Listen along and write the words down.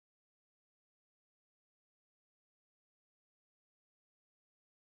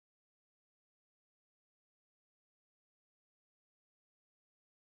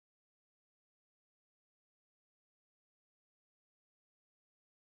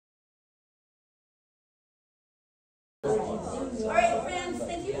All right, friends,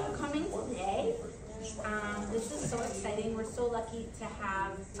 thank you for coming today. This is so exciting. We're so lucky to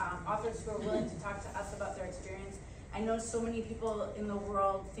have authors who are willing to talk to us about their experience. I know so many people in the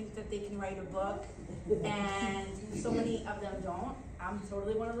world think that they can write a book, and so many of them don't. I'm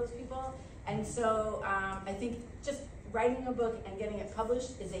totally one of those people. And so I think just writing a book and getting it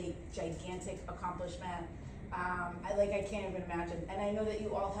published is a gigantic accomplishment. I can't even imagine. And I know that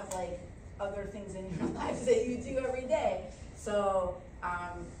you all have like other things in your lives that you do every day. So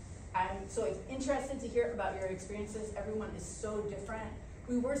I'm so interested to hear about your experiences. Everyone is so different.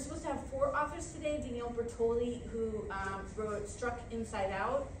 We were supposed to have 4 authors today. Danielle Bertoli, who wrote Struck Inside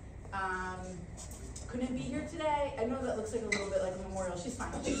Out, couldn't be here today. I know that looks like a little bit like a memorial. She's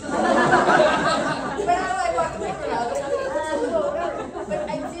fine. She's fine. But I walked away from it. But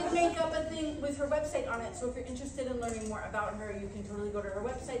I did make up a thing with her website on it. So if you're interested in learning more about her, you can totally go to her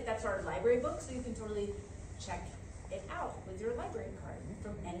website. That's our library book, so you can totally check it out with your library card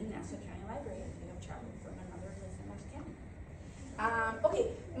from any Nassau County library if you have traveled from another place in Nassau County.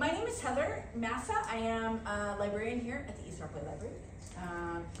 Okay, my name is Heather Massa. I am a librarian here at the East Rockaway Library.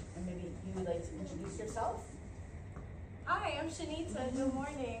 And maybe you would like to introduce yourself. Hi, I'm Shanita. Good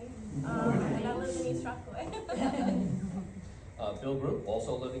morning. And I live in East Rockaway. Bill Grupe,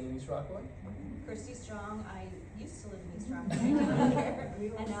 also living in East Rockaway. Kristi Strong. I used to live in East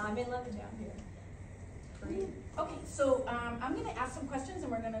Rockaway, and now I'm in Levittown here. Great. Okay, so I'm going to ask some questions,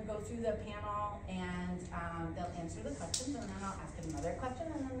 and we're going to go through the panel, and they'll answer the questions, and then I'll ask another question,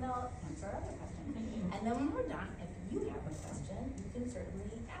 and then they'll answer our other question. And then when we're done, if you have a question, you can certainly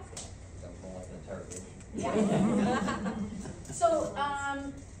ask it. Sounds more like an interrogation. Yeah. So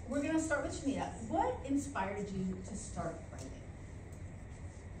we're going to start with Shanita. What inspired you to start writing?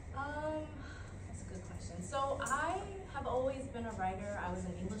 That's a good question. So I have always been a writer. I was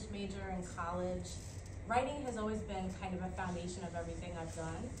an English major in college. Writing has always been kind of a foundation of everything I've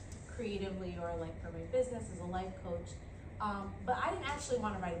done, creatively or like for my business as a life coach. But I didn't actually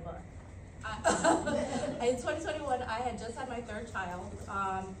want to write a book. In 2021, I had just had my 3rd child.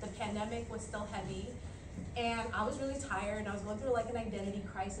 The pandemic was still heavy, and I was really tired. I was going through like an identity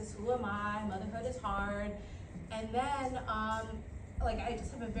crisis. Who am I? Motherhood is hard. And then, I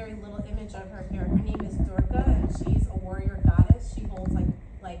just have a very little image of her here. Her name is Durga, and she's a warrior goddess. She holds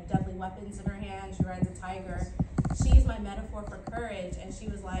like deadly weapons in her hand. She rides a tiger. She's my metaphor for courage. And she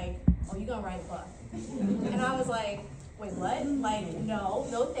was like, "Oh, you gonna write a book?" And I was like, "Wait, what? Like, no,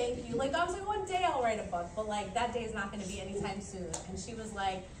 thank you." Like, I was like, one day I'll write a book, but like that day is not gonna be anytime soon. And she was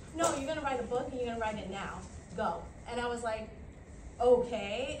like, "No, you're gonna write a book and you're gonna write it now. Go." And I was like,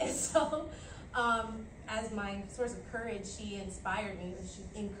 okay. And so, as my source of courage, she inspired me. She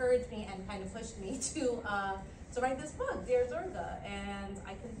encouraged me and kind of pushed me to write this book, Dear Durga. And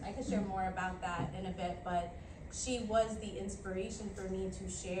I can share more about that in a bit, but she was the inspiration for me to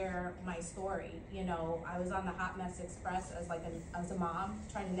share my story. You know, I was on the Hot Mess Express as a mom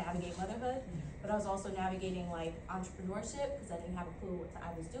trying to navigate motherhood, but I was also navigating like entrepreneurship because I didn't have a clue what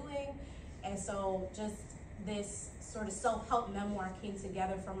I was doing. And so just this sort of self-help memoir came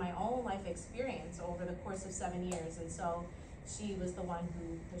together from my own life experience over the course of 7 years. And so she was the one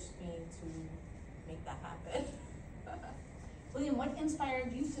who pushed me to make that happen. William, what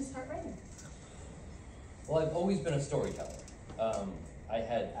inspired you to start writing? Well, I've always been a storyteller. I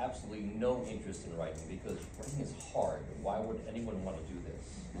had absolutely no interest in writing because writing is hard. Why would anyone want to do this,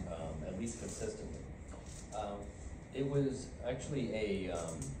 at least consistently? It was actually a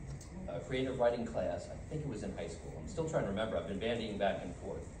creative writing class. I think it was in high school. I'm still trying to remember. I've been bandying back and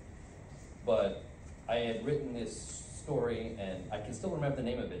forth. But I had written this story, and I can still remember the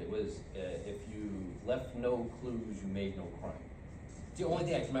name of it. It was, if you left no clues, you made no crime. It's the only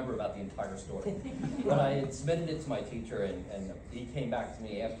thing I can remember about the entire story. But I had submitted it to my teacher, and he came back to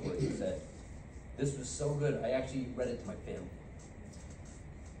me afterwards and said, "This was so good, I actually read it to my family."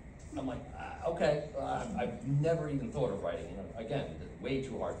 I'm like, okay, I've never even thought of writing. You know, again, it's way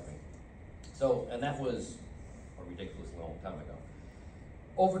too hard for me. So, and that was a ridiculously long time ago.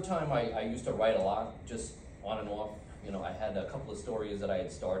 Over time, I used to write a lot, just on and off. You know, I had a couple of stories that I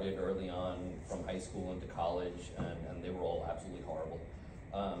had started early on from high school into college, and they were all absolutely horrible.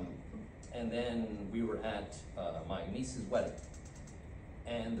 And then we were at my niece's wedding,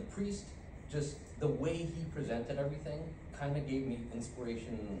 and the priest, just the way he presented everything, kind of gave me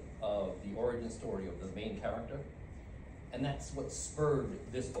inspiration of the origin story of the main character, and that's what spurred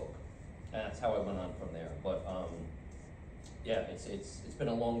this book. And that's how I went on from there. But yeah, it's been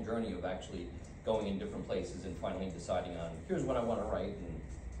a long journey of actually going in different places and finally deciding on, here's what I want to write, and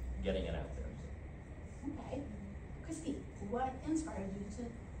getting it out there. Okay. Kristi, what inspired you to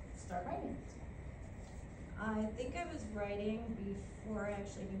start writing? I think I was writing before I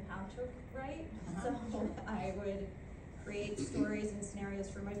actually knew how to write. So I would create stories and scenarios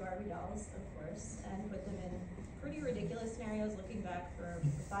for my Barbie dolls, of course, and put them in pretty ridiculous scenarios looking back for a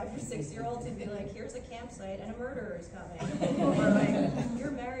 5 or 6 year old to be like, here's a campsite and a murderer is coming. Or like,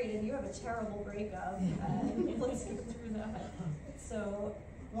 you're married and you have a terrible breakup and let's get through that. So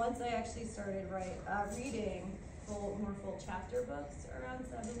once I actually started reading more full chapter books around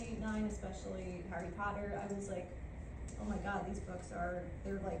 7, 8, 9, especially Harry Potter, I was like, oh my god, these books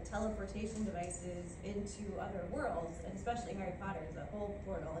they're like teleportation devices into other worlds, and especially Harry Potter is a whole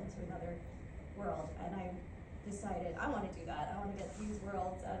portal into another world, and I decided I want to do that. I want to get these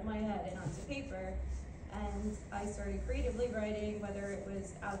worlds out of my head and onto paper, and I started creatively writing, whether it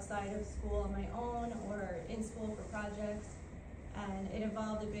was outside of school on my own or in school for projects. And it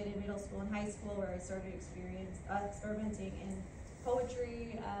evolved a bit in middle school and high school, where I started experimenting in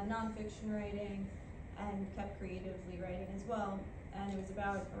poetry, nonfiction writing, and kept creatively writing as well. And it was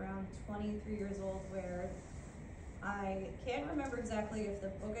about around 23 years old where I can't remember exactly if the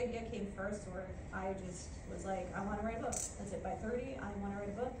book idea came first or I just was like, I want to write a book. That's it. By 30, I want to write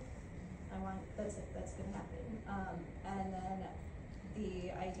a book. That's it. That's going to happen. And then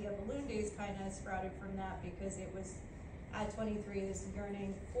the idea of Balloon Days kind of sprouted from that, because it was at 23, this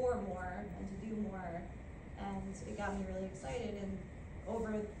yearning for more and to do more, and it got me really excited. And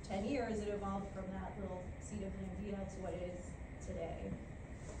over 10 years, it evolved from that little seed of an idea to what it is today.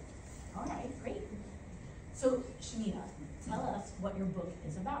 All right, great. So, Shanita, tell us what your book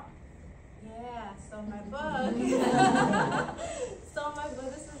is about. Yeah, so my book.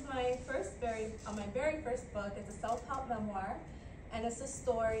 This is my very first book. It's a self-help memoir. And it's a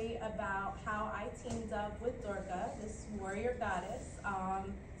story about how I teamed up with Durga, this warrior goddess,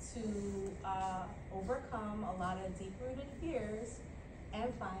 to overcome a lot of deep-rooted fears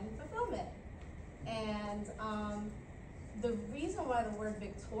and find fulfillment. And the reason why the word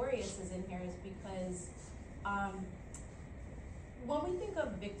victorious is in here is because when we think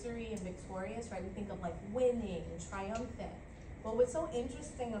of victory and victorious, right, we think of like winning, triumphant. But what's so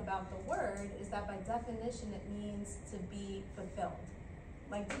interesting about the word is that by definition, it means to be fulfilled.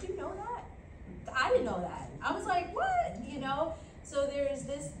 Like, did you know that? I didn't know that. I was like, what? You know? So there's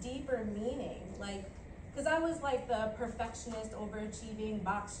this deeper meaning, like, because I was like the perfectionist, overachieving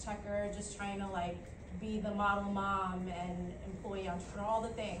box checker, just trying to like be the model mom and employee entrepreneur, all the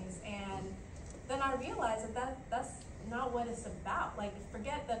things. And then I realized that's not what it's about. Like,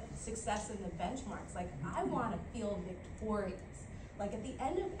 forget the success and the benchmarks. Like, I want to feel victorious. Like, at the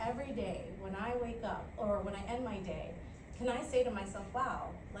end of every day, when I wake up or when I end my day, can I say to myself, wow,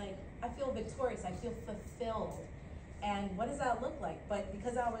 like, I feel victorious, I feel fulfilled. And what does that look like? But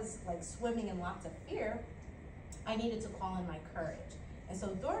because I was like swimming in lots of fear, I needed to call in my courage. And so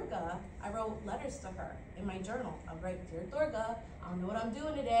Durga, I wrote letters to her in my journal. I would write, dear Durga, I don't know what I'm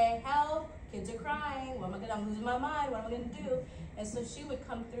doing today, help, kids are crying, I'm losing my mind, what am I gonna do? And so she would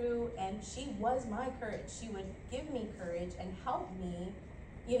come through, and she was my courage. She would give me courage and help me,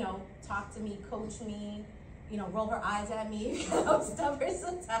 you know, talk to me, coach me, you know, roll her eyes at me, because I was stubborn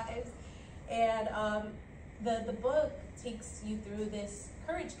sometimes. And the book takes you through this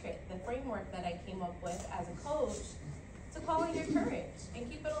courage kit, the framework that I came up with as a coach to call in your courage and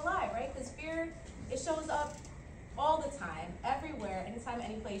keep it alive, right? Because fear, it shows up all the time, everywhere, anytime,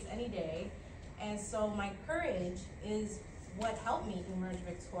 any place, any day. And so my courage is what helped me emerge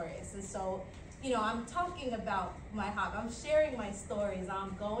victorious. And so, you know, I'm talking about my hobby, I'm sharing my stories,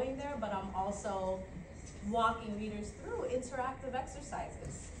 I'm going there, but I'm also walking readers through interactive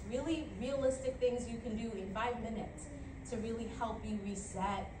exercises, really realistic things you can do in 5 minutes to really help you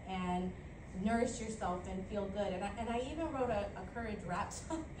reset and nourish yourself and feel good. And I even wrote a courage rap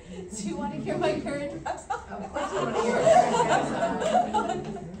song. Do you want to hear my courage rap song? Of course I want to hear a courage rap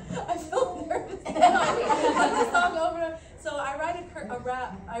song. I feel nervous now. Put the song over. So I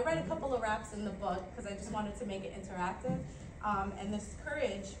write a couple of raps in the book because I just wanted to make it interactive. And this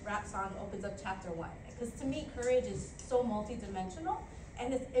courage rap song opens up chapter 1. Because to me, courage is so multidimensional,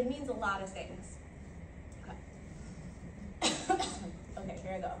 and it means a lot of things. Okay, okay,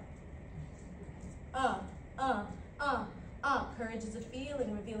 here I go. Courage is a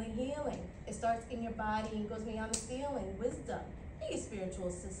feeling, revealing healing. It starts in your body and goes beyond the ceiling. Wisdom, be a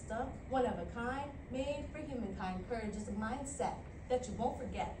spiritual system, one of a kind, made for humankind. Courage is a mindset that you won't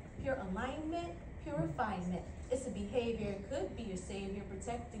forget. Pure alignment, pure refinement. It's a behavior, it could be your savior,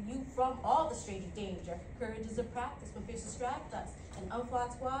 protecting you from all the strange danger. Courage is a practice when fears distract us. An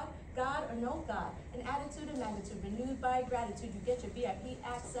unflawed squad, God or no God. An attitude and magnitude renewed by gratitude. You get your VIP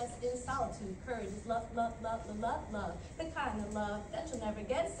access in solitude. Courage is love, love, love, love, love, love. The kind of love that you'll never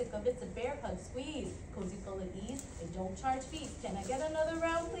get sick of. It's a bear hug squeeze. Cozy full of ease. They don't charge fees. Can I get another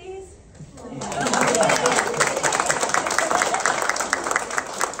round, please? I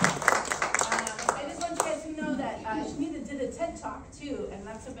just want you guys to know that Shanita did a TED Talk too, and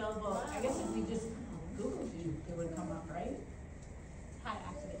that's available. I guess if we just Googled you, it would come up, right? How to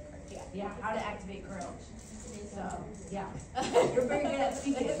activate courage. Yeah, how to activate courage. So, yeah. You're very good at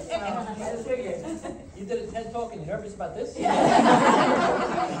speaking, so I just figured. You did a TED Talk and you're nervous about this?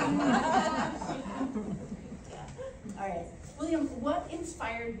 All right. William, what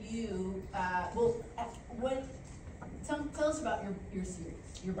inspired you, tell us about your series,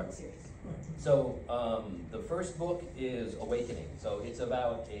 your book series. So, the first book is Awakening. So it's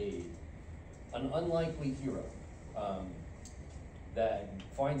about an unlikely hero that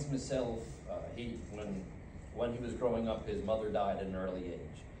finds himself, when he was growing up, his mother died at an early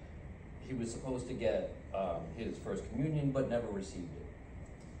age. He was supposed to get his first communion, but never received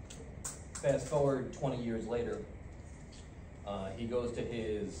it. Fast forward 20 years later, he goes to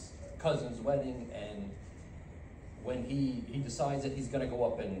his cousin's wedding, and when he decides that he's going to go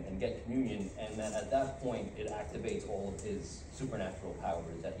up and get communion, and that at that point it activates all of his supernatural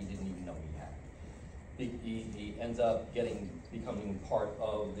powers that he didn't even know he had. He ends up becoming part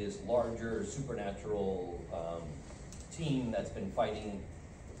of this larger supernatural team that's been fighting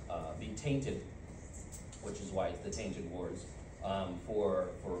the Tainted, which is why it's the Tainted Wars,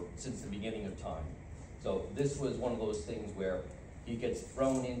 since the beginning of time. So this was one of those things where he gets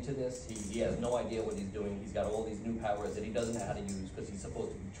thrown into this. He has no idea what he's doing. He's got all these new powers that he doesn't know how to use because he's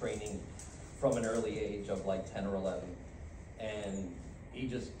supposed to be training from an early age of like 10 or 11. And he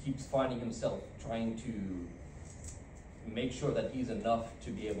just keeps finding himself trying to make sure that he's enough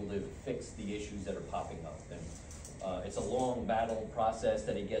to be able to fix the issues that are popping up. And it's a long battle process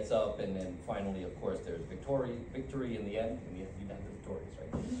that he gets up, and then finally, of course, there's victory in the end. In the end, he dies victorious,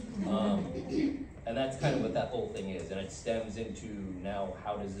 right? And that's kind of what that whole thing is, and it stems into now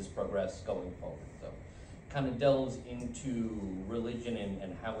how does this progress going forward. So kind of delves into religion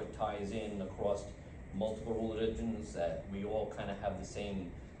and how it ties in across multiple religions, that we all kind of have the same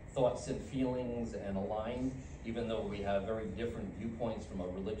thoughts and feelings and align, even though we have very different viewpoints from a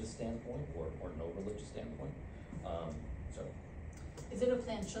religious standpoint or no religious standpoint. So, is it a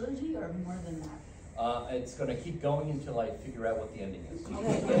planned trilogy or more than that? it's going to keep going until I figure out what the ending is.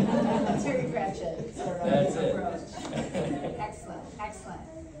 Okay, good. Terry Pratchett. That's it. Excellent, excellent.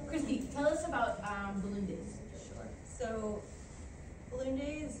 Kristi, tell us about Balloon Days. Sure. So, Balloon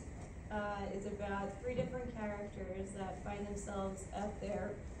Days is about 3 different characters that find themselves at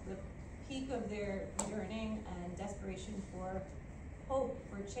the peak of their yearning and desperation for hope,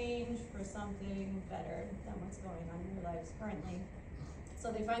 for change, for something better than what's going on in their lives currently. So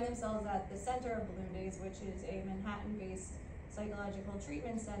they find themselves at the center of Balloon Days, which is a Manhattan-based psychological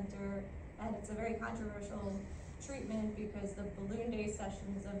treatment center, and it's a very controversial treatment because the Balloon Day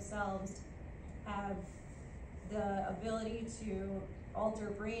sessions themselves have the ability to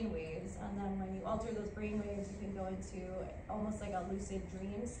alter brain waves, and then when you alter those brain waves, you can go into almost like a lucid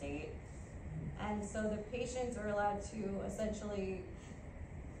dream state. And so the patients are allowed to essentially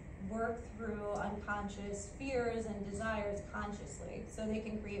work through unconscious fears and desires consciously, so they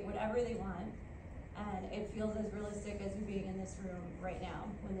can create whatever they want, and it feels as realistic as you being in this room right now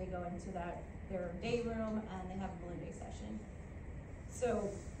when they go into their day room and they have a Balloon Day session. So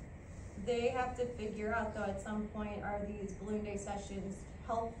they have to figure out, though, at some point, are these Balloon Day sessions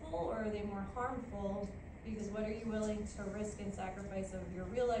helpful or are they more harmful? Because what are you willing to risk and sacrifice of your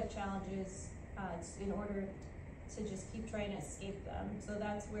real life challenges in order to just keep trying to escape them? So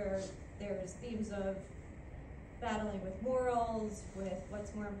that's where there's themes of battling with morals, with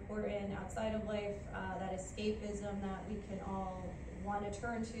what's more important outside of life, that escapism that we can all want to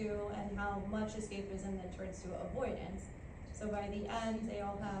turn to, and how much escapism then turns to avoidance. So by the end, they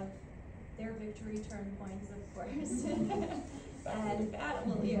all have their victory turn points, of course, and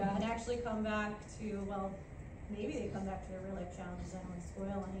battle, and actually come back to, well, maybe they come back to their real life challenges. I don't want to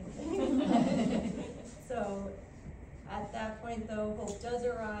spoil anything. So at that point, though, hope does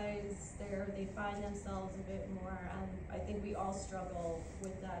arise. They find themselves a bit more, and I think we all struggle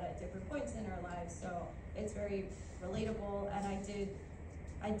with that at different points in our lives. So it's very relatable, and I did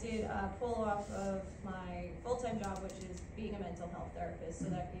pull off of my full-time job, which is being a mental health therapist. So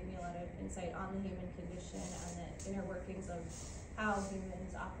that gave me a lot of insight on the human condition and the inner workings of how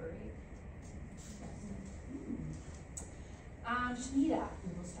humans operate. Shanita,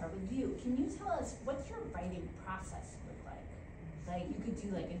 we will start with you. Can you tell us what's your writing process look like? Like you could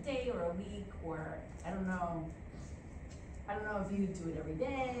do like a day or a week, or I don't know if you do it every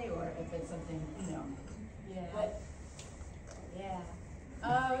day or if it's something, you know. Yeah. What? Yeah.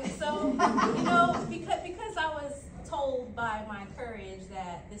 So, because I was told by my courage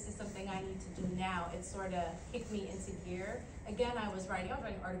that this is something I need to do now, it sort of kicked me into gear. Again, I was writing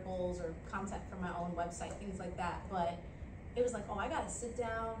articles or content for my own website, things like that, but it was like, oh, I gotta sit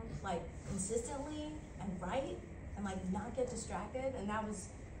down like consistently and write and like not get distracted, and that was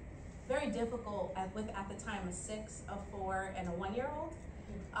very difficult with at the time a 6, a 4, and a 1-year-old.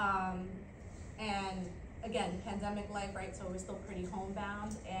 And again, pandemic life, right? So we're still pretty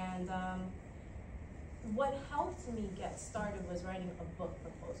homebound. And what helped me get started was writing a book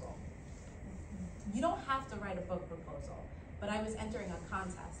proposal. You don't have to write a book proposal, but I was entering a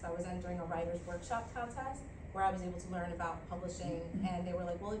contest. I was entering a writer's workshop contest where I was able to learn about publishing, and they were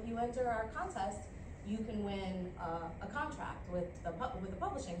like, well, if you enter our contest, you can win a contract with the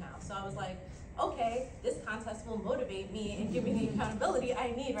publishing house. So I was like, okay, this contest will motivate me and give me the accountability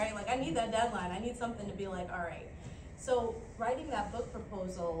I need, right? Like I need that deadline. I need something to be like, all right. So writing that book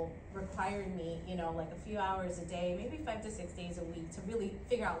proposal required me, like a few hours a day, maybe 5 to 6 days a week to really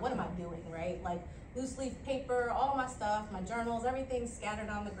figure out what am I doing, right? Like loose leaf paper, all my stuff, my journals, everything scattered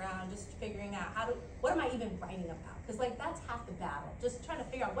on the ground, just figuring out what am I even writing about? Because like that's half the battle, just trying to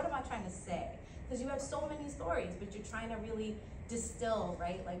figure out what am I trying to say? Because you have so many stories, but you're trying to really distill,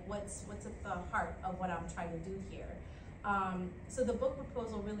 right? Like what's at the heart of what I'm trying to do here. So the book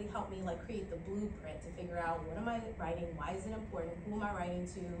proposal really helped me like create the blueprint to figure out what am I writing, why is it important, who am I writing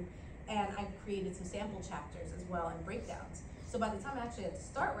to, and I created some sample chapters as well and breakdowns. So by the time I actually had to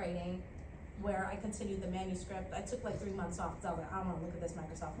start writing, where I continued the manuscript, I took like 3 months off because I was like, I don't want to look at this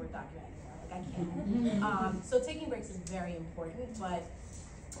Microsoft Word document anymore, like I can't. So taking breaks is very important, but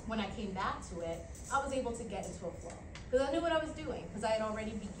when I came back to it, I was able to get into a flow because I knew what I was doing because I had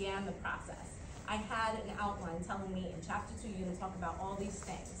already began the process. I had an outline telling me in chapter 2 you're going to talk about all these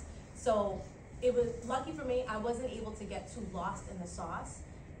things. So it was lucky for me, I wasn't able to get too lost in the sauce.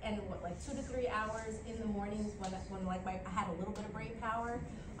 And like 2 to 3 hours in the mornings when like I had a little bit of brain power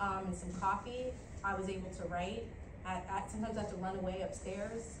and some coffee, I was able to write. Sometimes I had to run away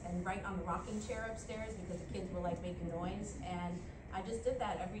upstairs and write on the rocking chair upstairs because the kids were like making noise. And I just did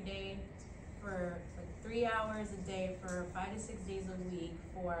that every day for like 3 hours a day for 5 to 6 days a week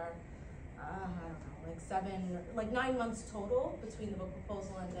for, I don't know, like 9 months total between the book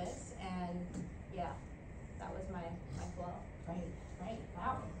proposal and this. And yeah, that was my flow. Right,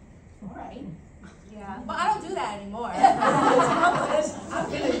 wow, all right. Yeah, but I don't do that anymore. I'm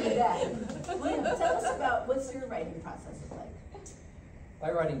gonna do that. Lynn, tell us about what's your writing process like?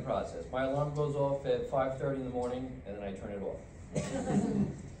 My writing process, my alarm goes off at 5:30 in the morning and then I turn it off.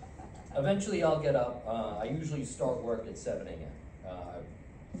 Eventually I'll get up. I usually start work at 7 a.m.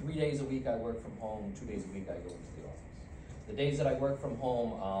 3 days a week I work from home, 2 days a week I go into the office. The days that I work from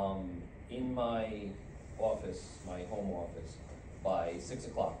home, in my office, my home office, by 6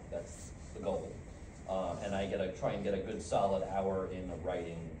 o'clock, that's the goal. And I try and get a good solid hour in of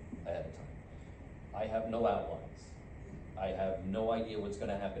writing ahead of time. I have no outlines. I have no idea what's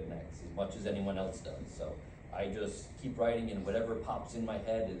gonna happen next, as much as anyone else does. So I just keep writing, and whatever pops in my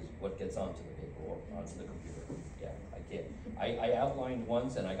head is what gets onto the paper or onto the computer. Yeah, I can't. I outlined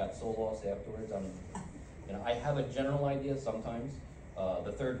once and I got so lost afterwards. I have a general idea sometimes.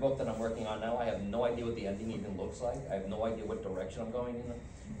 The third book that I'm working on now, I have no idea what the ending even looks like. I have no idea what direction I'm going in.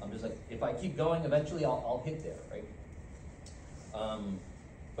 I'm just like, if I keep going, eventually I'll hit there, right?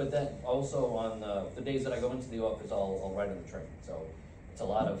 But then also on the days that I go into the office, I'll write on the train. So it's a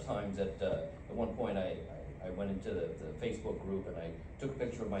lot of times at one point I went into the Facebook group and I took a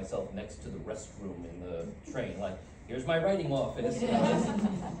picture of myself next to the restroom in the train, like, here's my writing office.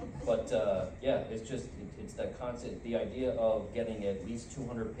 But yeah, it's that concept, the idea of getting at least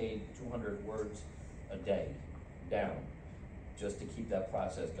 200 words a day down, just to keep that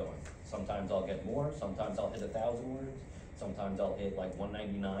process going. Sometimes I'll get more, sometimes I'll hit 1,000 words, sometimes I'll hit like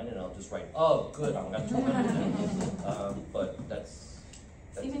 199 and I'll just write, oh, good, I'm got 200. But that's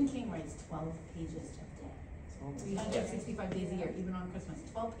Stephen King writes 12 pages a day. 365 days a year, even on Christmas.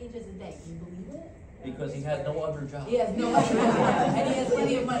 12 pages a day. Can you believe it? because he had no other job. He has no other job, and he has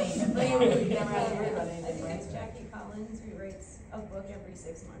plenty of money. Plenty of money. He never has to worry about I anything, think right? it's Jackie Collins who writes a book every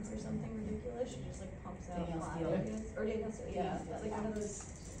 6 months or something ridiculous. She just like pumps out Danielle five Steele. ideas. Or Danielle Steele, yeah. Danielle It's Steele, like one of yeah. those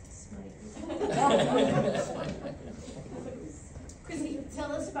smutty people. Kristi,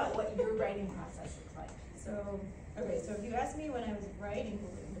 tell us about what your writing process looks like. So, okay, so if you asked me when I was writing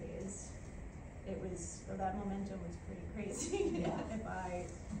Balloon Days, that momentum was pretty crazy. Yeah. If I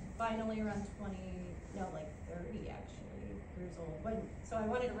finally around 30 actually years old, so I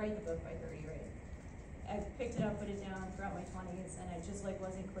wanted to write the book by 30, right? I picked it up, put it down throughout my 20s, and I just like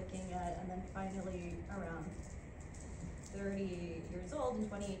wasn't clicking yet. And then finally around 30 years old in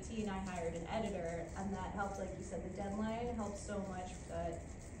 2018, I hired an editor, and that helped, like you said, the deadline helped so much that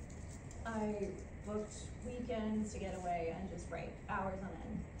I booked weekends to get away and just write hours on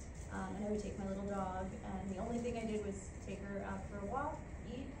end. And I would take my little dog, and the only thing I did was take her out for a walk,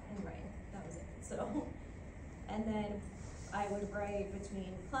 eat, and write. That was it. So, and then I would write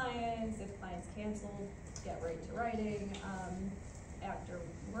between clients. If clients canceled, get right to writing. After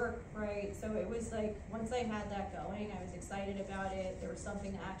work, right? So it was like, once I had that going, I was excited about it. There was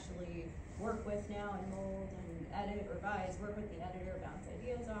something to actually work with now and mold and edit, revise, work with the editor, bounce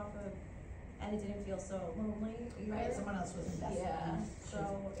ideas off of. And it didn't feel so lonely either. Right, someone else was invested. Yeah,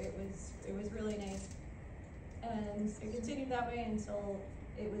 so it was really nice. And it continued that way until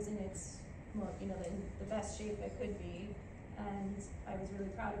it was in its, the best shape it could be. And I was really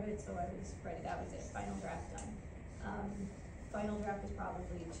proud of it, so I was ready. That was it, final draft done. Final draft was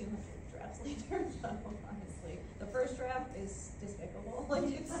probably 200 drafts later, so honestly. The first draft is despicable. Like,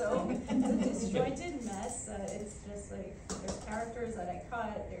 it's a disjointed mess. It's just like, there's characters that I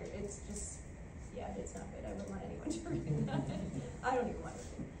cut, it's just, yeah, it's not good. I wouldn't want anyone to read that. I don't even want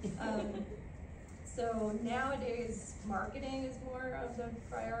to. So nowadays, marketing is more of the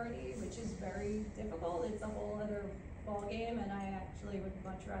priority, which is very difficult. It's a whole other ballgame, and I actually would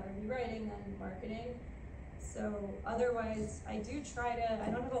much rather be writing than marketing. So otherwise, I do try to,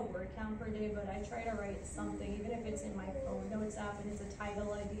 I don't have a word count per day, but I try to write something, even if it's in my phone notes app and it's a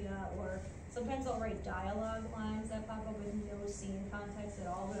title idea, or sometimes I'll write dialogue lines that pop up with no scene context at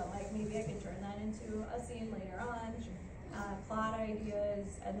all, but I'm like, maybe I can turn that into a scene later on, plot ideas,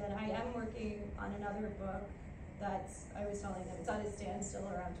 and then I am working on another book I was telling them, it's at a standstill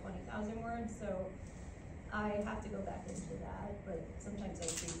around 20,000 words, so I have to go back into that, but sometimes I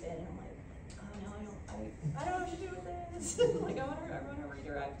creep in and I'm like, oh no, I don't know what to do with this. Like, I want to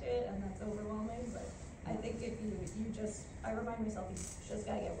redirect it, and that's overwhelming, but I think if I remind myself, you just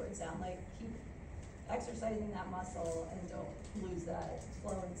gotta get words down, like, keep exercising that muscle and don't lose that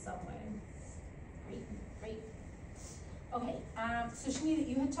flow in some way. Great. Okay, so Shanita,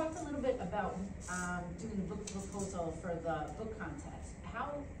 you had talked a little bit about doing the book proposal for the book contest.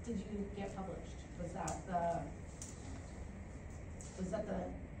 How did you get published? Was that the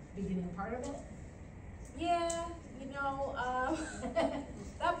beginning part of it? Yeah,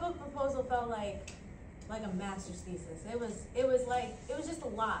 that book proposal felt like a master's thesis. It was just a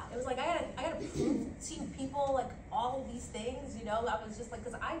lot. It was like I gotta prove to people like all of these things, I was just like,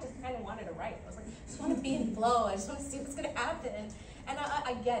 because I just kind of wanted to write. I was like, I just want to be in flow. I just want to see what's gonna happen. And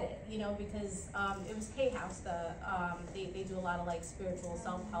I get it, because it was Hay House. They do a lot of like spiritual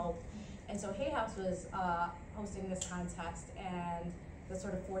self-help, and so Hay House was hosting this contest, and that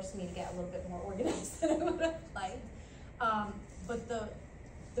sort of forced me to get a little bit more organized than I would have liked. But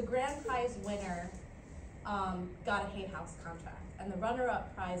the grand prize winner got a Hay House contract, and the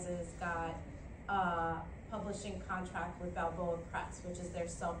runner-up prizes got a publishing contract with Balboa Press, which is their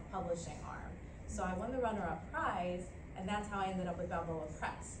self-publishing arm. So I won the runner-up prize, and that's how I ended up with Balboa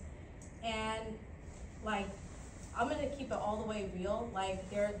Press. And like, I'm gonna keep it all the way real. Like,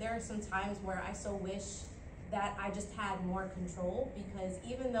 there are some times where I so wish that I just had more control, because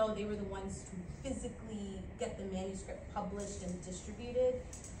even though they were the ones who physically get the manuscript published and distributed,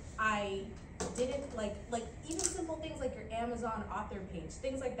 I didn't like even simple things like your Amazon author page,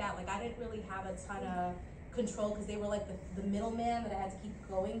 things like that. Like, I didn't really have a ton of control, because they were like the middleman that I had to keep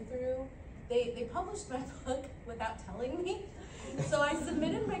going through. They published my book without telling me. So I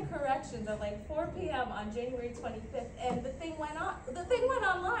submitted my corrections at like 4 p.m. on January 25th, and the thing went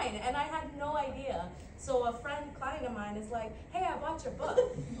online, and I had no idea. So a client of mine is like, hey, I bought your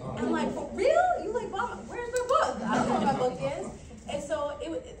book. And I'm like, for real? You like bought where's my book? I don't know what my book is. And so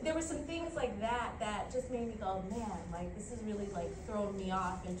there were some things like that just made me go, man, like, this is really like throwing me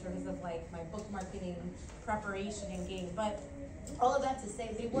off in terms of like my book marketing preparation and game. But all of that to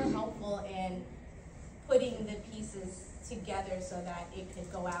say, they were helpful in putting the pieces together so that it could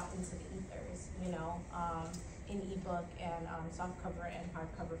go out into the ethers, in ebook and softcover and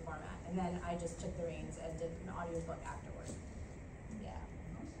hardcover format. And then I just took the reins and did an audiobook afterwards. Yeah.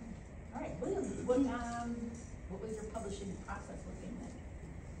 Awesome. All right, William, what was your publishing process looking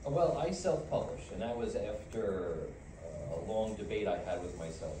like? Well, I self-published, and that was after a long debate I had with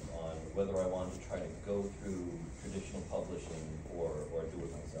myself on whether I wanted to try to go through traditional publishing or do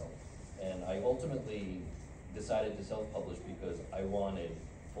it myself. And I ultimately decided to self-publish because I wanted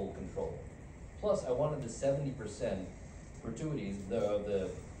full control. Plus, I wanted the 70% gratuities, the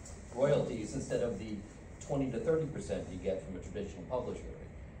royalties, instead of the 20 to 30% you get from a traditional publisher.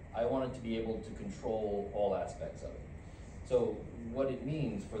 I wanted to be able to control all aspects of it. So what it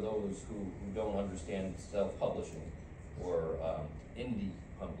means for those who don't understand self-publishing or indie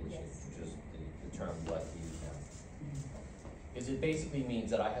publishing, which is the term we like to use now, is it basically means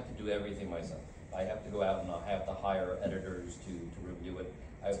that I have to do everything myself. I have to go out and I have to hire editors to review it.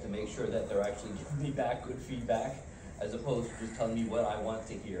 I have to make sure that they're actually giving me back good feedback, as opposed to just telling me what I want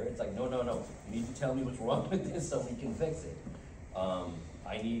to hear. It's like, no, you need to tell me what's wrong with this so we can fix it.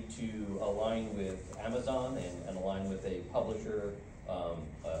 I need to align with Amazon and align with a publisher, a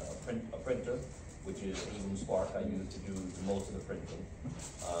printer, which is Even Spark I use to do most of the printing.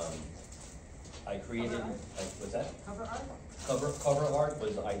 I created, what's that? Cover art? Cover art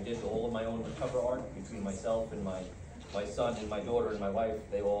was, I did all of my own cover art between myself and my son and my daughter and my wife.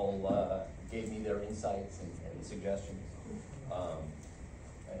 They all gave me their insights and suggestions.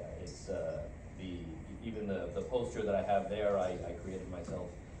 It's even the poster that I have there, I created myself.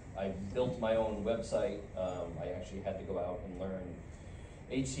 I built my own website. I actually had to go out and learn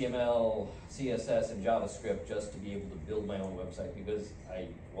HTML, CSS, and JavaScript just to be able to build my own website because I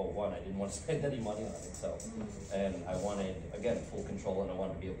didn't want to spend any money on it. So, and I wanted, again, full control, and I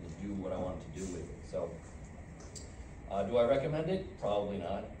wanted to be able to do what I wanted to do with it. So, do I recommend it? Probably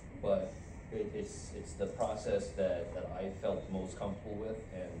not, but it's the process that I felt most comfortable with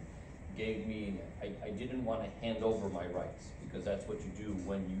and gave me, I didn't want to hand over my rights because that's what you do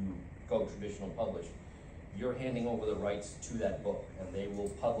when you go traditional publish. You're handing over the rights to that book and they will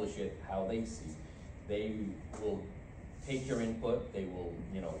publish it how they see. They will take your input, they will,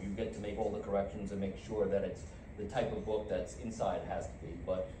 you get to make all the corrections and make sure that it's the type of book that's inside has to be,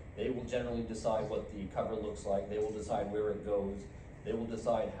 but they will generally decide what the cover looks like, they will decide where it goes, they will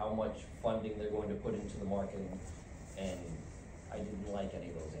decide how much funding they're going to put into the marketing, and I didn't like any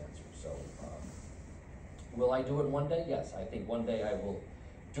of those answers. So, will I do it one day? Yes, I think one day I will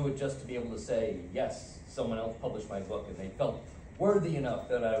do it just to be able to say, yes, someone else published my book and they felt worthy enough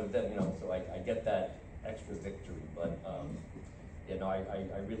that so I get that extra victory. But,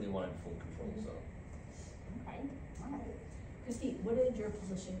 I really wanted full control, so. Okay, all right. Kristi, what did your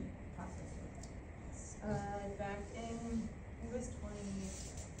publishing process look like? Back in, it was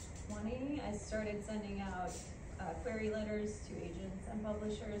 2020, I started sending out query letters to agents and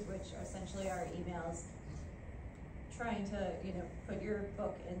publishers, which are essentially our emails trying to, put your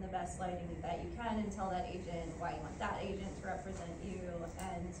book in the best lighting that you can and tell that agent why you want that agent to represent you.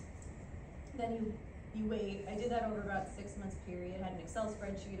 And then you wait. I did that over about 6 months period, had an Excel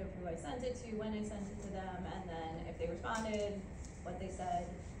spreadsheet of who I sent it to, when I sent it to them, and then if they responded, what they said.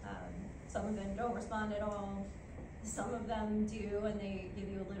 Some of them don't respond at all. Some of them do, and they give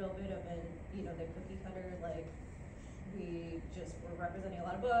you a little bit of the cookie cutter, like, we just were representing a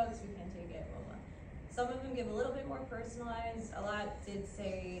lot of books, we can't take it, blah, blah. Some of them give a little bit more personalized. A lot did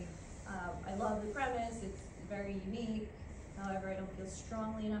say, I love the premise, it's very unique. However, I don't feel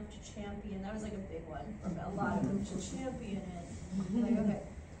strongly enough to champion. That was like a big one from a lot of them, to champion it. Like, okay.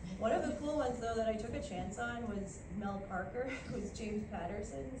 One of the cool ones though that I took a chance on was Mel Parker, who was James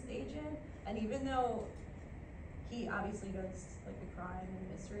Patterson's agent. And even though he obviously does like the crime and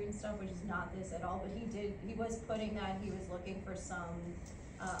mystery and stuff, which is not this at all, but he was putting that he was looking for some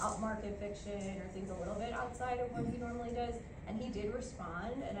upmarket fiction or things a little bit outside of what he normally does, and he did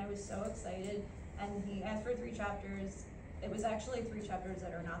respond, and I was so excited. And he asked for 3 chapters. It was actually 3 chapters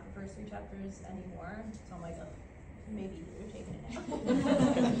that are not the first 3 chapters anymore, so I'm like, oh, maybe you're taking it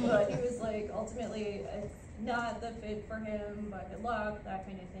now. But he was like, ultimately, it's not the fit for him, but good luck, that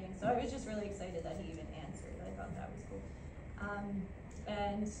kind of thing. So I was just really excited that he even answered. I thought that was cool.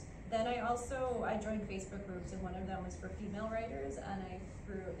 And then I joined Facebook groups, and one of them was for female writers, and I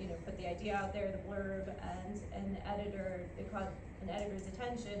put the idea out there, the blurb, and it caught an editor's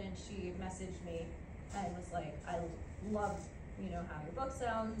attention, and she messaged me and was like, I love, how your book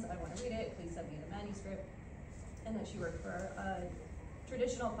sounds, I want to read it, please send me the manuscript. And then she worked for a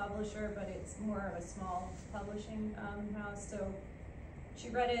traditional publisher, but it's more of a small publishing house, so she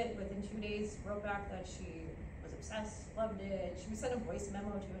read it within 2 days, wrote back that she was obsessed, loved it. She sent a voice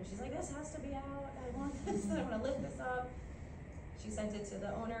memo to it. She's like, this has to be out. I want this. I want to lift this up. She sent it to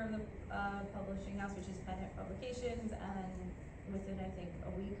the owner of the publishing house, which is Penhead Publications, and within, I think, a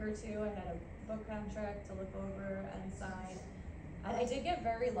week or 2, I had a book contract to look over and sign. And I did get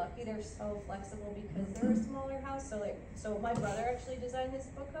very lucky. They're so flexible because they're a smaller house. So my brother actually designed this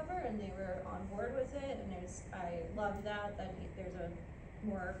book cover, and they were on board with it. And I love that there's a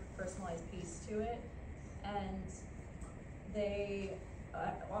more personalized piece to it. And they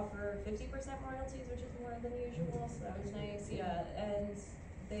offer 50% royalties, which is more than usual, so that was nice, yeah, and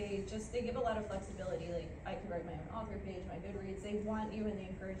they give a lot of flexibility, like, I could write my own author page, my Goodreads, they want you and they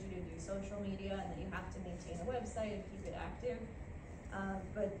encourage you to do social media, and then you have to maintain a website and keep it active,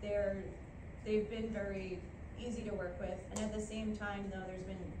 but they've been very easy to work with, and at the same time, though, there's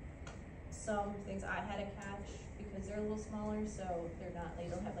been some things I had to catch, because they're a little smaller, so they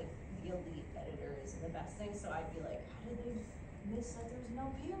don't have like the elite editors and the best things, so I'd be like, how did they miss that there's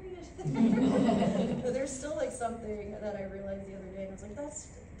no period? But there's still like something that I realized the other day, and I was like,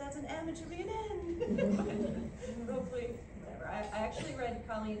 that's an M, it should be an N. Hopefully, whatever. I actually read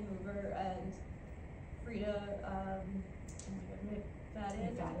Colleen Hoover and Frida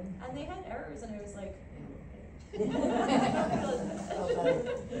McFadden, and they had errors, and I was like,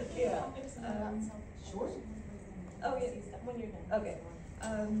 yeah. Sure. Oh, yeah. When you're done. Okay.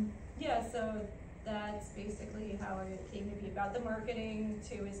 Yeah, so that's basically how it came to be. About the marketing,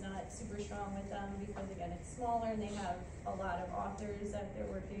 too, is not super strong with them because, again, it's smaller and they have a lot of authors that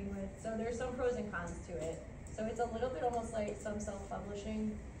they're working with. So there's some pros and cons to it. So it's a little bit almost like some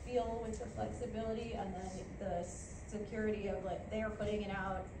self-publishing feel with the flexibility, and then the security of like they're putting it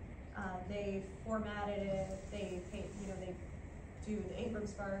out. They formatted it. They pay, they do the Abram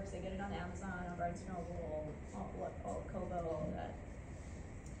Sparks. They get it on Amazon, on Barnes & Noble, all Kobo, all that.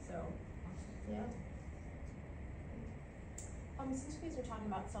 So, yeah. Since you guys are talking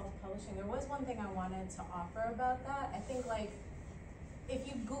about self-publishing, there was one thing I wanted to offer about that. I think like, if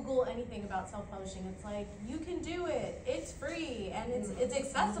you Google anything about self-publishing, it's like, you can do it, it's free, and it's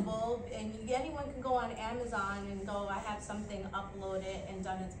accessible, and anyone can go on Amazon and go, I have something, upload it, and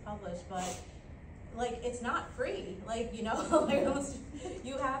done, it's published, but like, it's not free, like, you have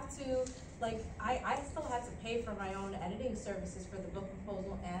to, like, I still had to pay for my own editing services for the book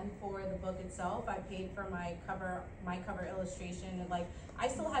proposal and for the book itself. I paid for my cover illustration, and like, I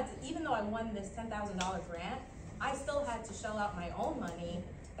still had to, even though I won this $10,000 grant, I still had to shell out my own money,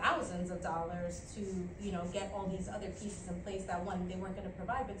 thousands of dollars, to get all these other pieces in place that, one, they weren't going to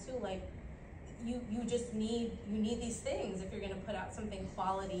provide, but two, like, you need these things if you're going to put out something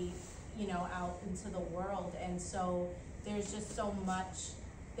quality, out into the world. And so there's just so much.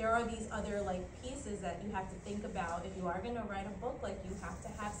 There are these other like pieces that you have to think about if you are going to write a book. Like, you have to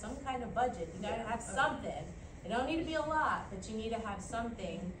have some kind of budget. You got to have something. It don't need to be a lot, but you need to have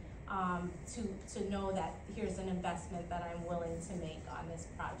something. To know that here's an investment that I'm willing to make on this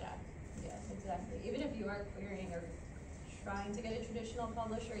project. Yeah, exactly. Even if you are querying or trying to get a traditional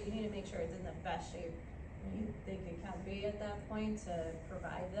publisher, you need to make sure it's in the best shape you think it can be at that point to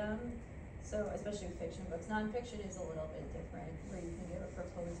provide them. So, especially with fiction books. Nonfiction is a little bit different, where you can give a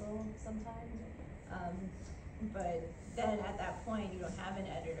proposal sometimes. But then at that point, you don't have an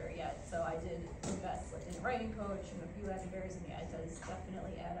editor yet. So I did invest in a writing coach and a few editors, and yeah, it does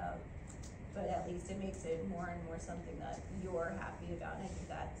definitely add up. But at least it makes it more and more something that you're happy about, and I think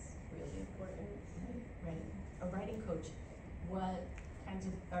that's really important. Right. A writing coach, what kinds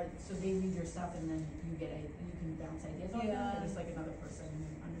of, so they read your stuff and then you can bounce ideas off them, or just like another person who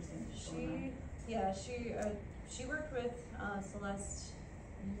understands what's going on? She worked with Celeste.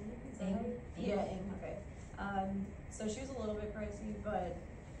 Ing. Okay. So she was a little bit pricey, but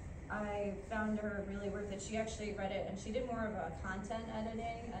I found her really worth it. She actually read it, and she did more of a content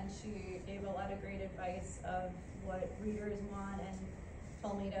editing, and she gave a lot of great advice of what readers want, and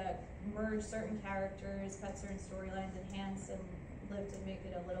told me to merge certain characters, cut certain storylines, enhance and lift and make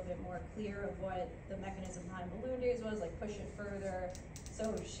it a little bit more clear of what the mechanism behind Balloon Days was, like push it further.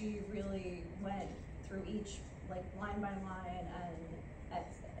 So she really went through each, like line by line, and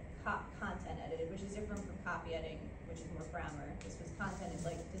content edited, which is different from copy editing, which is more grammar. This was content, is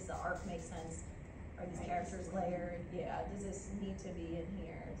like, does the arc make sense? Are these characters layered? Yeah, does this need to be in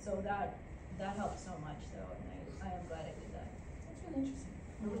here? So that helped so much though, and I am glad I did that. That's really interesting.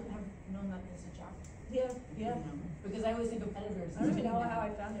 I wouldn't have known that as a job. Yeah. Because I always think of editors. I don't even know how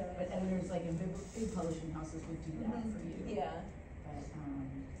I found it. But editors like in big publishing houses would do that for you. Yeah. But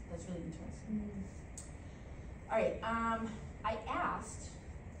that's really interesting. All right, I asked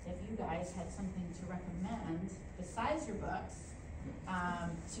if you guys had something to recommend besides your books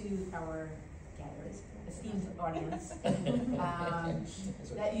to our gathered esteemed audience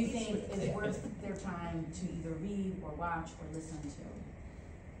that you think is worth their time to either read or watch or listen to.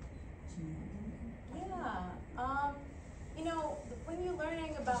 When you're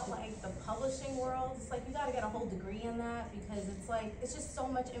learning about like the publishing world, it's like you gotta get a whole degree in that, because it's like, it's just so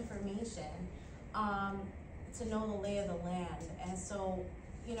much information to know the lay of the land. And so,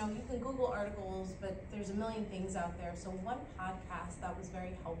 you can Google articles, but there's a million things out there. So one podcast that was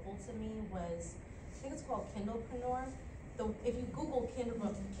very helpful to me was, I think it's called Kindlepreneur. if you Google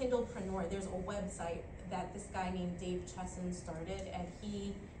Kindlepreneur, there's a website that this guy named Dave Chesson started, and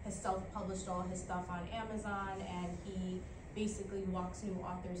he has self-published all his stuff on Amazon, and he basically walks new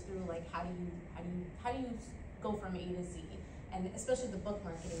authors through like how do you go from A to Z, and especially the book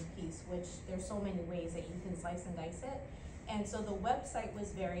marketing piece, which there's so many ways that you can slice and dice it. And so the website was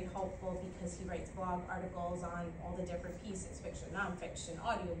very helpful because he writes blog articles on all the different pieces, fiction, nonfiction,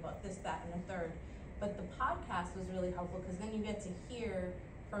 audiobook, this, that, and the third. But the podcast was really helpful because then you get to hear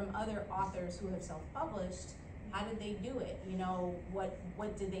from other authors who have self-published, how did they do it? You know,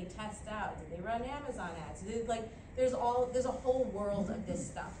 what did they test out? Did they run Amazon ads? There's a whole world of this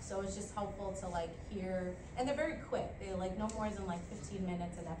stuff. So it's just helpful to like hear, and they're very quick. They're like no more than like 15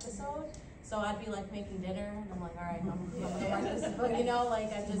 minutes an episode. So I'd be like making dinner, and I'm like, all right, I'm gonna write this book, you know,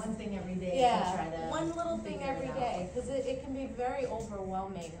 like I just one thing every day. yeah, to try to one little thing figure it every out. day, because it can be very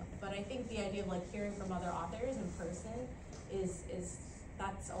overwhelming. But I think the idea of like hearing from other authors in person is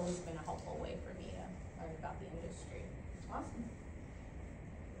that's always been a helpful way for me to learn about the industry. Awesome.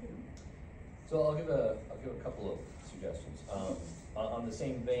 So I'll give a couple of suggestions. On the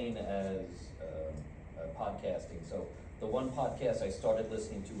same vein as podcasting. So the one podcast I started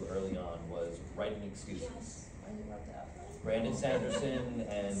listening to early on was Writing Excuses. Yes, I love that. Brandon Sanderson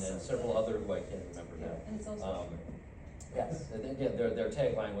and several other who I can't remember now. And it's also Yes, and then, yeah, their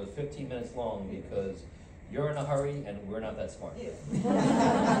tagline was 15 minutes long because you're in a hurry and we're not that smart.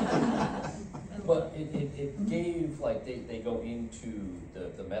 But it gave, like, they go into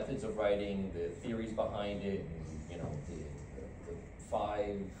the methods of writing, the theories behind it, and, you know, the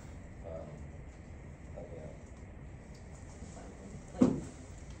five, like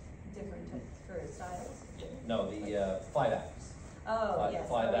different types for styles. yeah, no, the 5 acts. Oh, yes.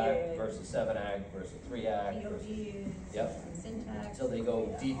 Five Oh, yeah, act yeah, yeah. versus 7 act versus 3 act. versus- POVs, Yep. syntax. So they go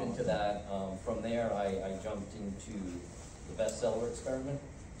yeah, deep all into of that. From there, I jumped into the bestseller experiment.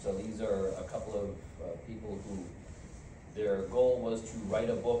 So these are a couple of people who, their goal was to write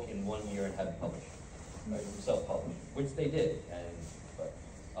a book in 1 year and have it published, right, self-published, which they did. But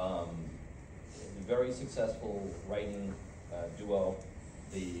very successful writing duo.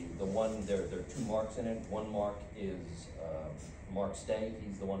 The one, there are 2 Marks in it. One Mark is Mark Stay.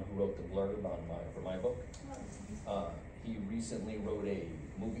 He's the one who wrote the blurb for my book. He recently wrote a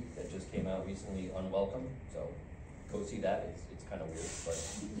movie that just came out recently, Unwelcome. So go see that. It's kind of weird, but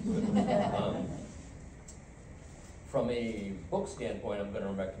from a book standpoint, I'm going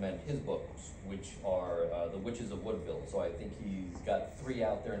to recommend his books, which are The Witches of Woodville. So I think he's got 3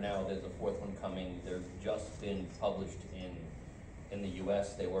 out there now. There's a 4th one coming. They've just been published in the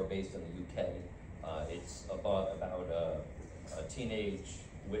U.S. They were based in the U.K. It's about a teenage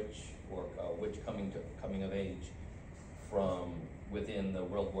witch or witch coming of age from within the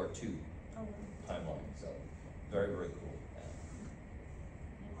World War II timeline. So very, very cool.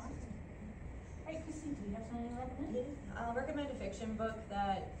 Awesome. All right, Kristi, do you have something to recommend? I'll recommend a fiction book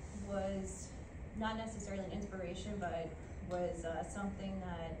that was not necessarily an inspiration, but was something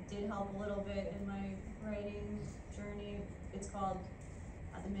that did help a little bit in my writing journey. It's called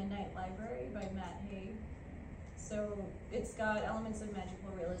The Midnight Library by Matt Haig. So it's got elements of magical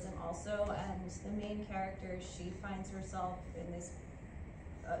realism also, and the main character, she finds herself in this,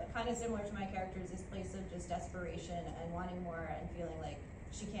 kind of similar to my characters, this place of just desperation and wanting more and feeling like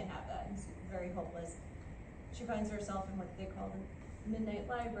she can't have that, and it's very hopeless. She finds herself in what they call the Midnight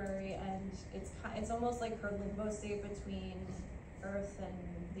Library, and it's almost like her limbo state between Earth and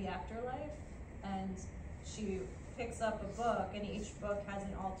the afterlife, and she picks up a book, and each book has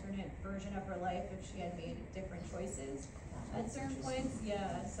an alternate version of her life if she had made different choices at certain points.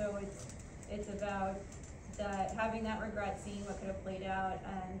 Yeah, so it's about that, having that regret, seeing what could have played out,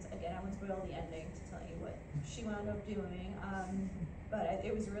 and again, I won't spoil the ending to tell you what she wound up doing. But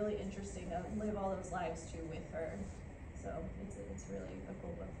it was really interesting to live all those lives too with her. So it's really a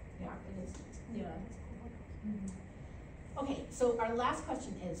cool book. Yeah, it is. Yeah. Okay, so our last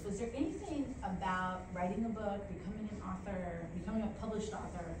question is, was there anything about writing a book, becoming an author, becoming a published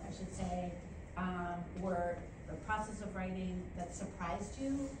author, I should say, or the process of writing that surprised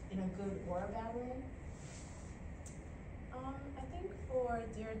you in a good or a bad way? I think for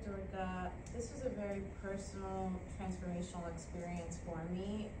Dear Durga, this was a very personal, transformational experience for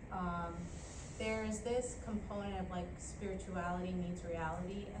me. There's this component of like spirituality meets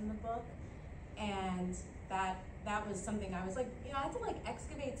reality in the book, and that was something I was like, I had to like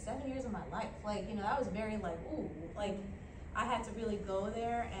excavate 7 years of my life. Like, that was very like, ooh, like I had to really go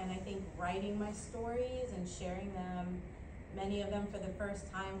there, and I think writing my stories and sharing them, many of them for the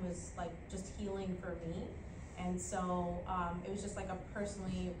first time, was like just healing for me. And so it was just like a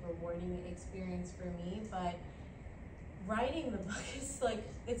personally rewarding experience for me. But writing the book is like,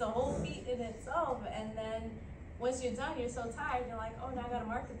 it's a whole feat in itself. And then once you're done, you're so tired, you're like, oh, now I gotta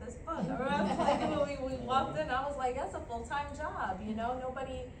market this book. Like when we walked in, I was like, that's a full-time job, you know?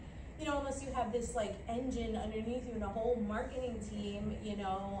 Nobody, you know, unless you have this like engine underneath you and a whole marketing team, you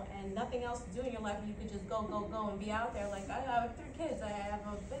know, and nothing else to do in your life, you could just go and be out there. Like, I have 3 kids, I have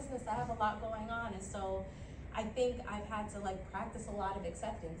a business, I have a lot going on. And so I think I've had to like practice a lot of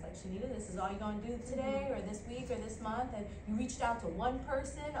acceptance. Like, Shanita, this is all you're gonna do today or this week or this month, and you reached out to one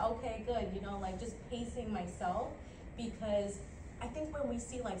person, okay, good, you know, like just pacing myself, because I think when we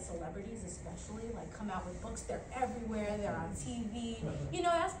see like celebrities especially like come out with books, they're everywhere, they're on TV, you know,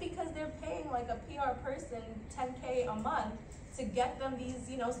 that's because they're paying like a PR person $10K a month to get them these,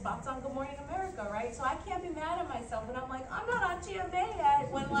 you know, spots on Good Morning America, right? So I can't be mad at myself when I'm like, I'm not on GMA yet,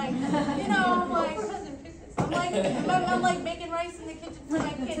 when like, you know, I'm like making rice in the kitchen for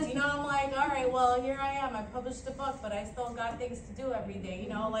my kids, you know, I'm like, all right, well, here I am, I published a book, but I still got things to do every day, you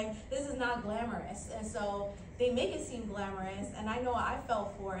know, like, this is not glamorous. And so they make it seem glamorous, and I know I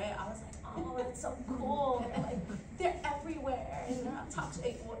fell for it. I was like, oh, that's so cool. They're like, they're everywhere, and they're not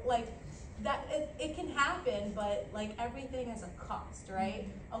toxic, like, that it can happen, but like everything has a cost, right?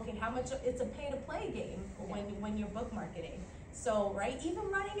 Okay, how much? It's a pay-to-play game when you're book marketing. So, right, even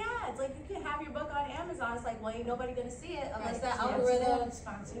running ads, like you can have your book on Amazon. It's like, well, ain't nobody gonna see it unless that algorithm,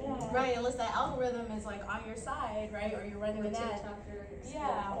 right? Unless that algorithm is like on your side, right? Or you're running an ad,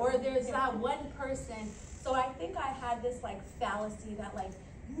 yeah. Or there's that one person. So I think I had this like fallacy that like,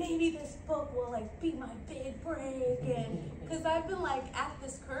 maybe this book will like be my big break, and because I've been like at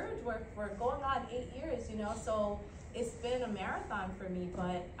this courage work for going on 8 years, you know, so it's been a marathon for me.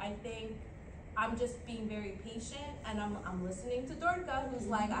 But I think I'm just being very patient, and I'm listening to Durga, who's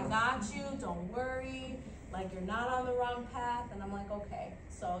like, I got you, don't worry, like you're not on the wrong path. And I'm like, okay.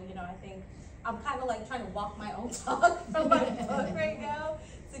 So, you know, I think I'm kind of like trying to walk my own talk for my book right now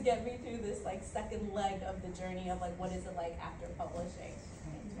to get me through this like second leg of the journey of like, what is it like after publishing?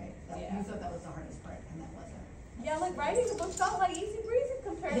 Right. Yeah. You thought that was the hardest part, and that wasn't. Yeah, like writing a book felt like easy breezy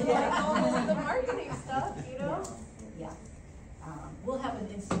compared to like all the marketing stuff, you know? Yeah. We'll have an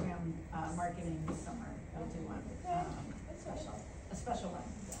Instagram marketing this summer. We'll do one. A special one.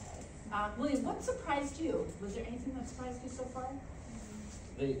 William, what surprised you? Was there anything that surprised you so far?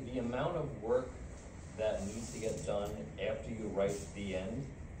 The amount of work that needs to get done after you write the end.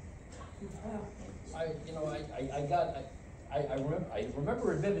 I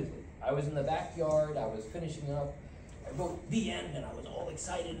remember it vividly. I was in the backyard, I was finishing up, I wrote the end, and I was all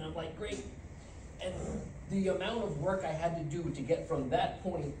excited, and I'm like, great. And the amount of work I had to do to get from that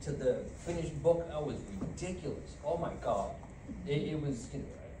point to the finished book, was ridiculous. Oh my God. It was,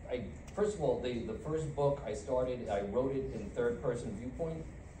 first of all, the first book I started, I wrote it in third-person viewpoint.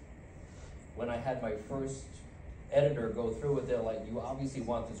 When I had my first editor go through it, they're like, you obviously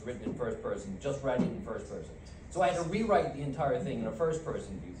want this written in first person, just write it in first person. So I had to rewrite the entire thing in a first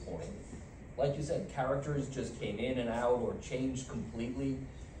person viewpoint. Like you said, characters just came in and out or changed completely.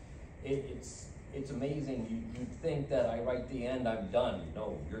 It's amazing. You think that I write the end, I'm done.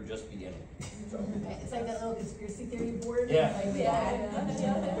 No, you're just beginning. So. It's like that little conspiracy theory board. Yeah. Like,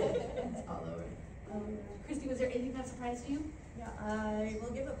 it's all over. Kristi, was there anything that surprised you? Yeah, I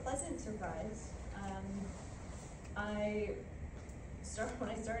will give a pleasant surprise. When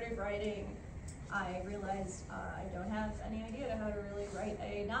I started writing, I realized I don't have any idea how to really write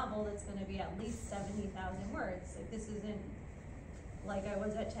a novel that's going to be at least 70,000 words. Like, this isn't like I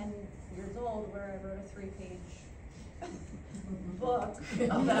was at 10 years old where I wrote a 3-page book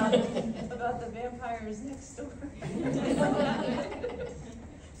about the vampires next door.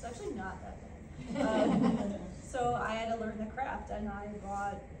 It's actually not that bad. So I had to learn the craft, and I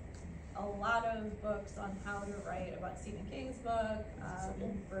bought a lot of books on how to write about Stephen King's book,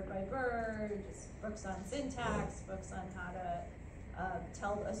 Bird by Bird, just books on syntax, books on how to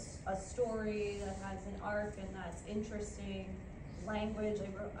tell a story that has an arc and that's interesting. Language,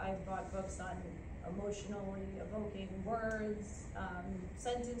 I bought books on emotionally evoking words,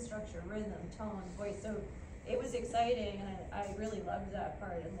 sentence structure, rhythm, tone, voice. So it was exciting, and I really loved that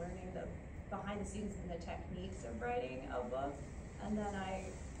part and learning the behind the scenes and the techniques of writing a book. And then I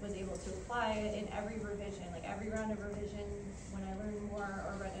was able to apply it in every revision, like every round of revision. When I learned more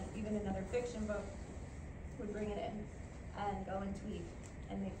or read even another fiction book, would bring it in and go and tweak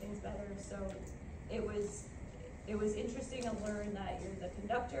and make things better. So it was interesting to learn that you're the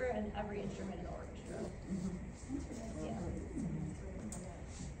conductor and every instrument in the orchestra. Yeah.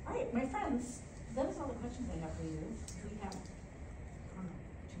 All right, my friends, that is all the questions I have for you. We have 2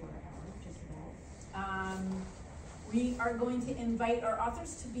 hour hour, just about. We are going to invite our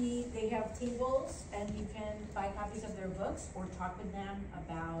authors to be, they have tables and you can buy copies of their books or talk with them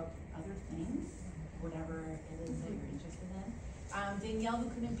about other things, whatever it is that you're interested in. Danielle, who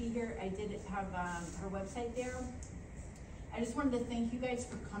couldn't be here, I did have her website there. I just wanted to thank you guys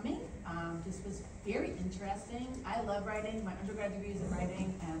for coming. This was very interesting. I love writing. My undergrad degree is in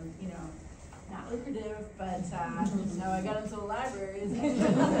writing and, you know, not lucrative, but now I got into the libraries.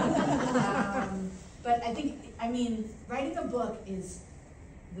 But I think, writing a book is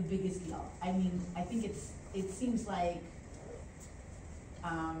the biggest deal. I think it seems like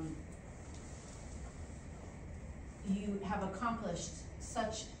you have accomplished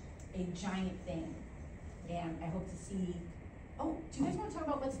such a giant thing, and I hope to see. Oh, do you guys want to talk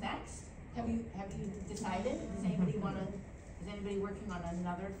about what's next? Have you decided? Is anybody working on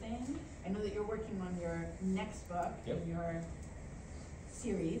another thing? I know that you're working on your next book in your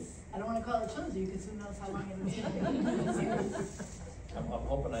series. I don't want to call it trilogy because who knows how long it is going to be. Series. I'm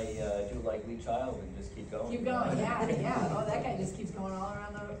hoping I do like Lee Child and just keep going. Keep going, yeah. Oh, that guy just keeps going all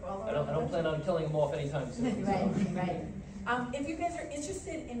around the. I don't plan on killing him off anytime soon. Right. If you guys are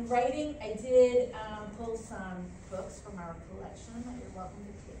interested in writing, I did pull some books from our collection that you're welcome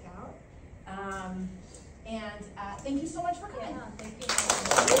to pick out. And thank you so much for coming. Yeah.